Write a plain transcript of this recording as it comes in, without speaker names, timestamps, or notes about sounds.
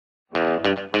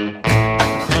Gotta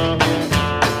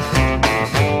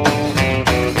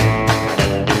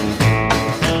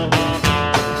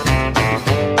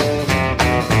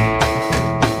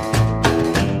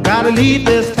leave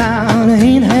this town, I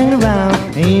ain't hanging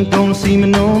around, ain't gonna see me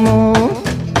no more.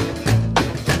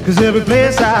 'Cause every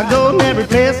place I go and every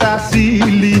place I see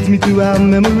leads me to our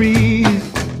memories.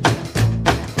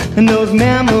 And those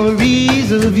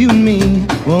memories of you and me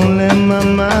won't let my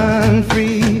mind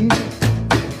free.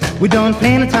 We done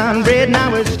painted the town red,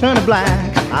 now it's turning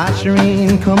black, I sure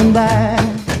ain't coming back.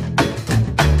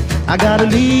 I gotta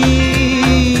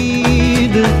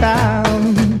leave this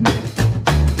town,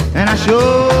 and I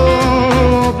sure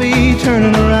won't be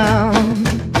turning around.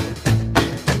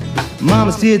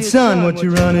 Mama said, son, what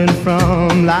you running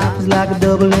from? Life is like a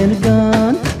double-ended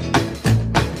gun.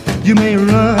 You may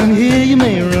run here, you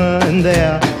may run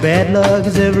there, bad luck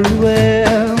is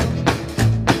everywhere.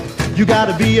 You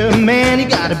gotta be a man, you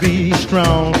gotta be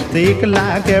strong, take it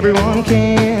like everyone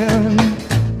can.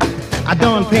 I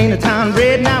done painted the town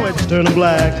red, now it's turning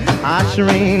black, I sure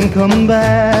ain't coming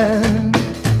back.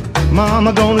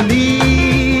 Mama gonna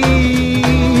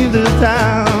leave the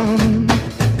town,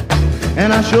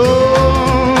 and I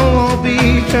sure won't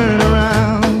be turning around.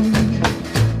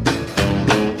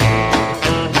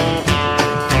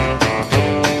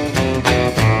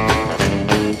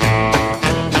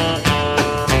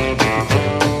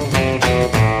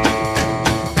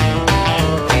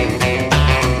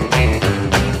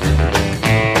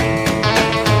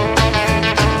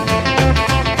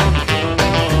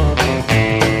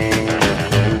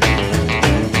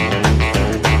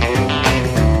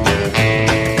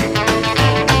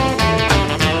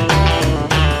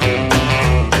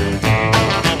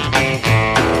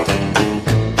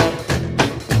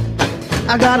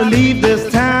 I gotta leave this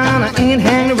town, I ain't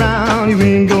hanging around, you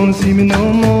ain't gonna see me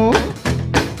no more.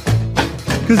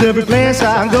 'Cause every place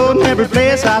I go and every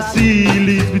place I see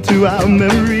leads me to our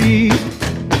memories.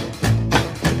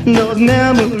 Those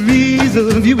memories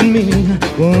of you and me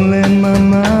won't let my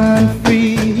mind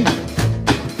free.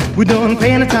 We done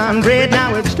painted the town red,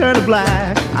 now it's turning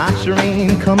black, I sure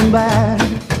ain't coming back.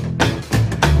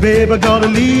 Babe, I gotta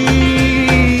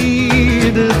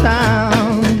leave this town,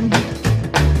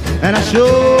 and I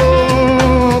sure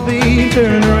won't be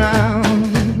turning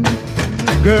around.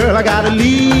 Girl, I gotta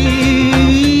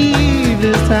leave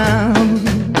this town,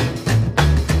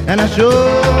 and I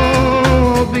sure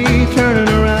won't be turning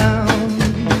around.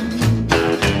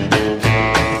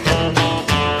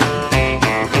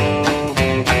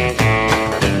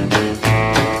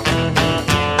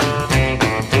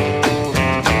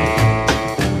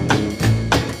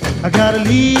 I gotta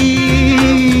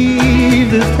leave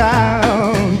this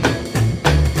town,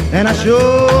 and I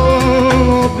sure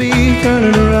won't be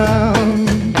turning around.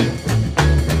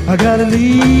 I gotta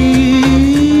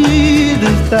leave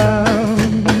this town,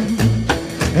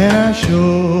 and I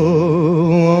sure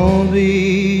won't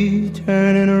be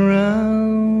turning around.